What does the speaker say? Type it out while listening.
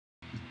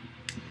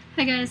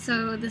Hi guys,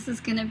 so this is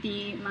going to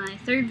be my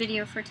third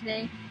video for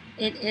today.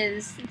 It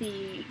is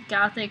the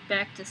Gothic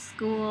back to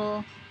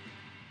school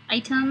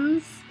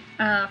items.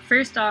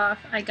 First off,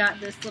 I got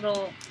this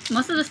little,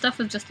 most of the stuff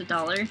was just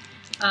 $1,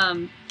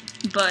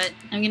 but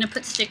I'm going to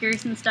put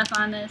stickers and stuff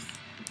on this.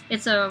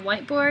 It's a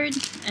whiteboard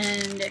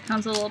and it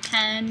comes with a little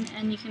pen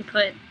and you can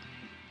put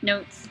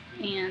notes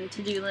and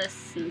to-do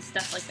lists and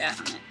stuff like that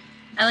on it.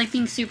 I like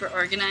being super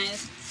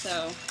organized,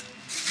 so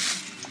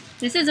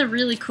this is a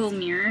really cool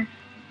mirror.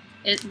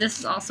 This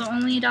is also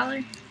only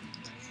 $1.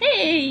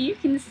 Hey, you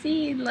can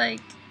see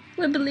like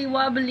wibbly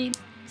wobbly,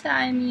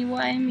 timey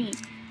wimey.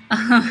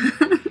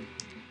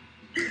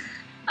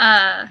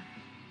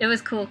 It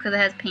was cool because it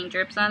has paint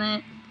drips on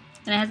it,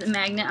 and it has a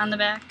magnet on the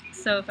back.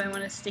 So if I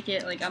want to stick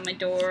it like on my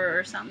door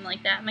or something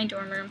like that in my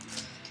dorm room.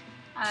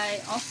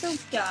 I also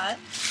got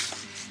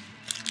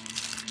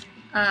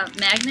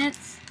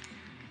magnets,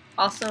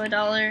 also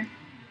 $1.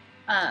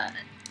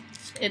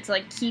 It's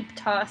like keep,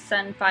 toss,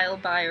 send, file,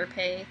 buy, or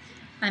pay.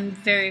 I'm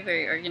very,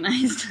 very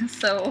organized,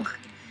 so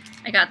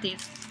I got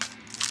these.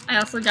 I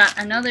also got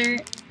another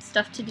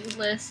stuff to-do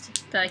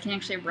list that I can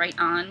actually write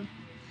on.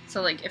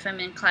 So like if I'm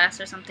in class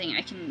or something,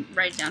 I can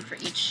write it down for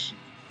each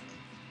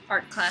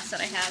art class that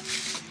I have.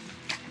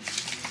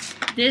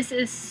 This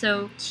is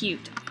so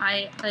cute.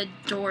 I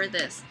adore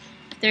this.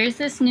 There's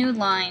this new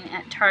line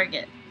at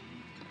Target,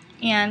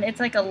 and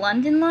it's like a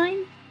London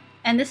line,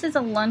 and this is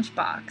a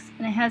lunchbox,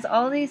 and it has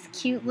all these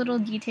cute little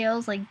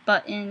details like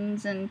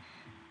buttons and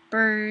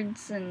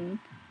birds and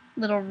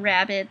little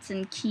rabbits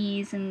and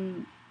keys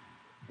and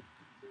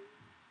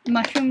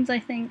mushrooms, I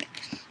think.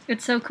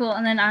 It's so cool.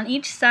 And then on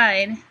each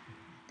side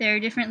there are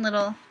different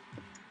little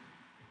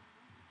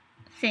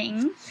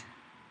things.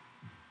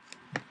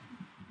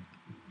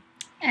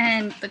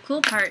 And the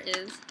cool part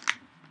is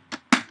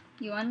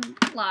you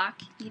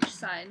unlock each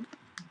side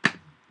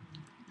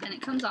and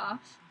it comes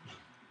off.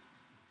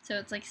 So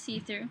it's like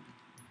see-through.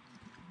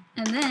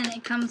 And then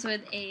it comes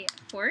with a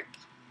fork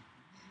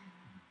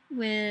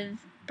with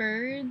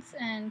birds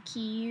and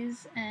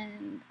keys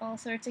and all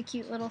sorts of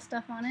cute little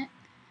stuff on it,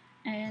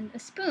 and a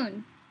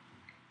spoon.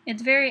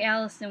 It's very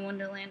Alice in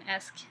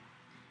Wonderland-esque.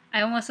 I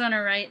almost want to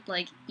write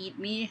like "Eat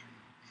Me"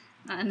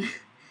 on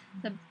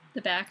the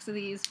backs of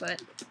these,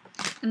 but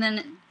and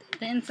then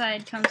the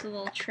inside comes with a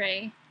little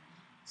tray,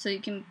 so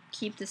you can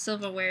keep the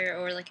silverware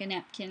or like a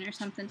napkin or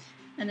something.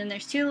 And then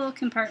there's two little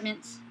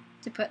compartments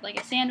to put like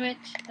a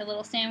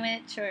little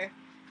sandwich or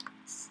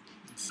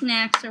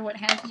snacks or what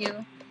have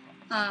you.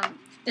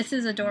 This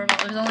is adorable.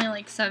 It was only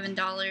like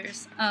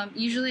 $7.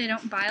 Usually I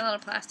don't buy a lot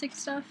of plastic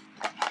stuff,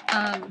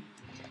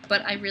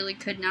 but I really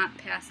could not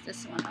pass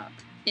this one up.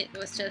 It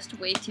was just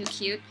way too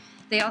cute.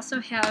 They also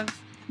have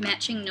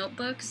matching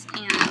notebooks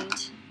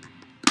and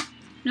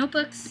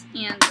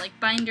like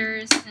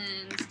binders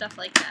and stuff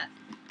like that.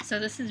 So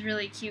this is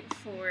really cute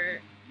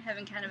for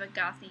having kind of a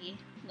gothy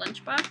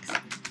lunchbox.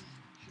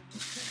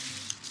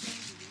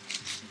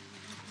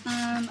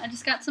 I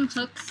just got some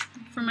hooks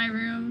for my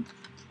room.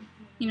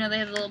 You know, they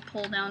have little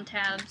pull-down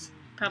tabs.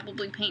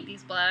 Probably paint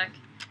these black,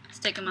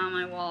 stick them on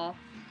my wall.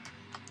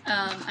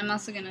 I'm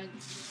also gonna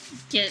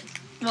get,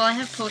 well, I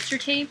have poster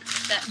tape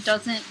that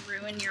doesn't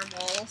ruin your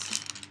walls.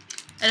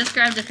 I just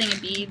grabbed a thing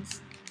of beads,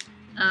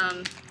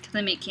 because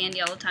I make candy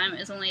all the time. It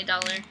was only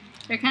 $1.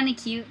 They're kind of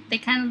cute. They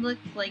kind of look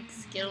like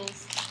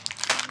Skittles.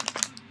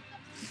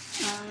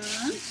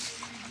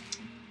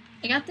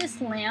 I got this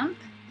lamp.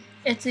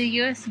 It's a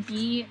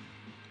USB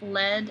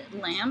LED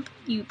lamp.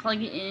 You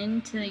plug it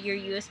into your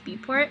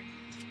USB port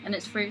and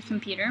it's for your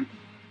computer.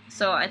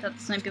 So I thought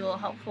this might be a little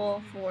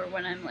helpful for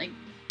when I'm like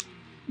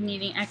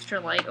needing extra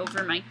light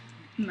over my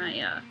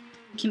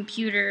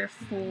computer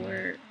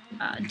for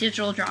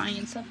digital drawing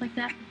and stuff like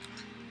that.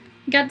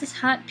 Got this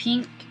hot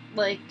pink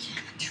like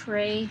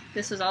tray.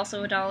 This was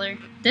also $1.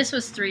 This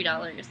was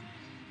 $3.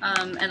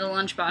 And the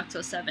lunchbox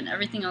was $7.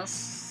 Everything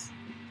else,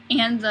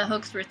 and the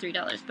hooks were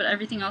 $3, but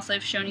everything else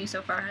I've shown you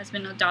so far has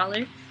been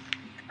 $1.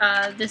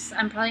 This,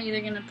 I'm probably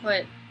either going to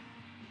put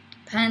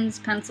pens,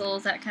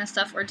 pencils, that kind of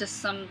stuff, or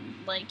just some,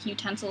 like,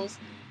 utensils,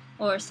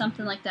 or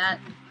something like that,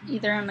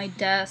 either on my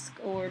desk,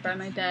 or by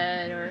my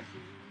bed, or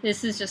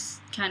this is just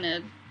kind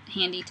of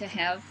handy to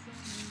have.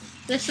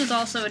 This is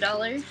also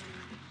 $1.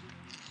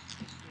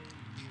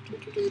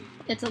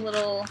 It's a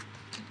little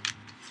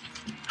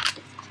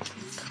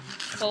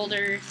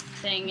folder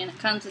thing, and it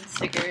comes with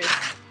stickers.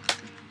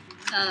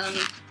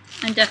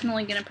 I'm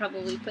definitely going to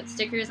probably put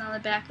stickers on the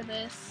back of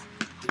this.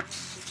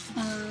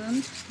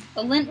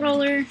 A lint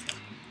roller,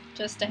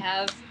 just to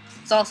have.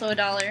 It's also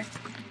 $1.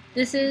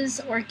 This is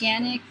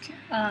organic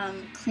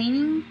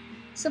cleaning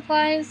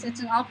supplies. It's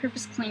an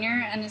all-purpose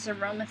cleaner and is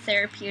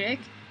aromatherapeutic.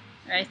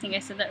 I think I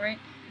said that right.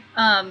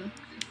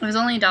 It was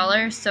only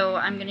 $1, so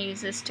I'm going to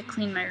use this to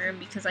clean my room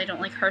because I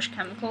don't like harsh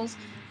chemicals.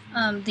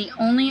 The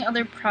only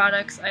other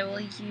products I will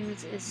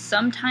use is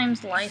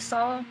sometimes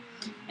Lysol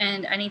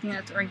and anything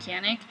that's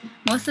organic.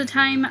 Most of the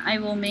time I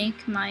will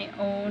make my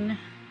own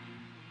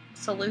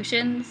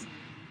solutions,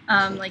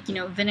 like, you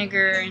know,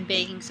 vinegar and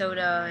baking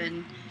soda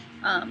and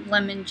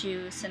lemon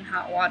juice and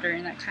hot water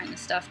and that kind of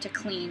stuff to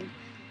clean.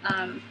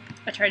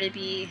 I try to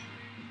be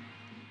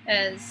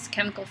as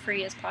chemical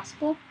free as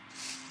possible.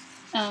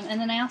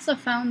 And then I also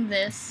found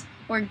this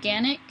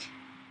organic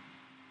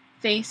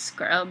face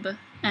scrub,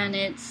 and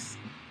it's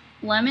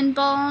lemon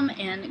balm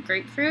and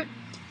grapefruit,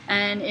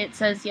 and it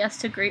says yes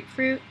to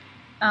grapefruit.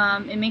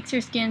 It makes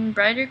your skin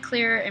brighter,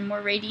 clearer, and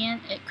more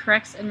radiant. It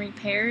corrects and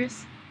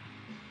repairs.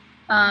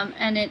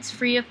 And it's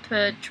free of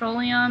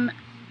petroleum,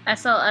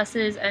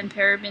 SLSs, and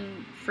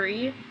paraben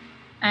free.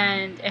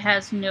 And it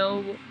has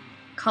no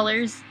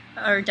colors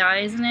or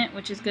dyes in it,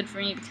 which is good for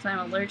me because I'm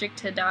allergic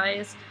to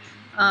dyes.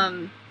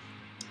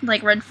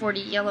 Like Red 40,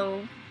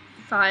 Yellow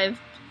 5,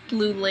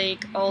 Blue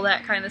Lake, all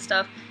that kind of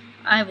stuff.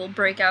 I will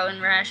break out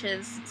in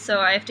rashes, so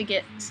I have to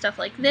get stuff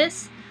like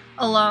this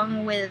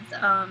along with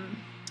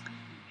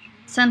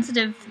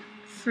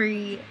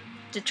sensitive-free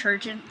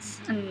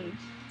detergents and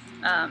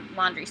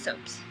laundry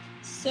soaps.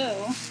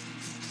 So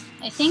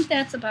I think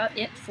that's about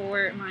it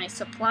for my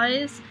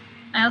supplies.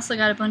 I also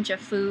got a bunch of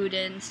food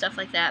and stuff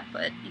like that,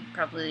 but you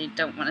probably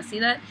don't want to see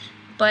that.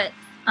 But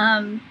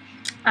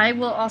I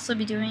will also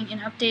be doing an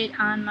update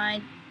on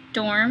my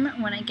dorm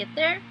when I get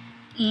there,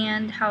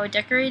 and how I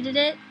decorated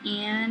it,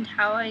 and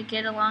how I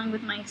get along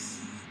with my,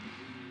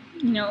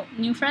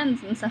 new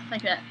friends and stuff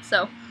like that.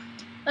 So,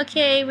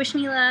 okay, wish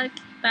me luck.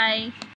 Bye.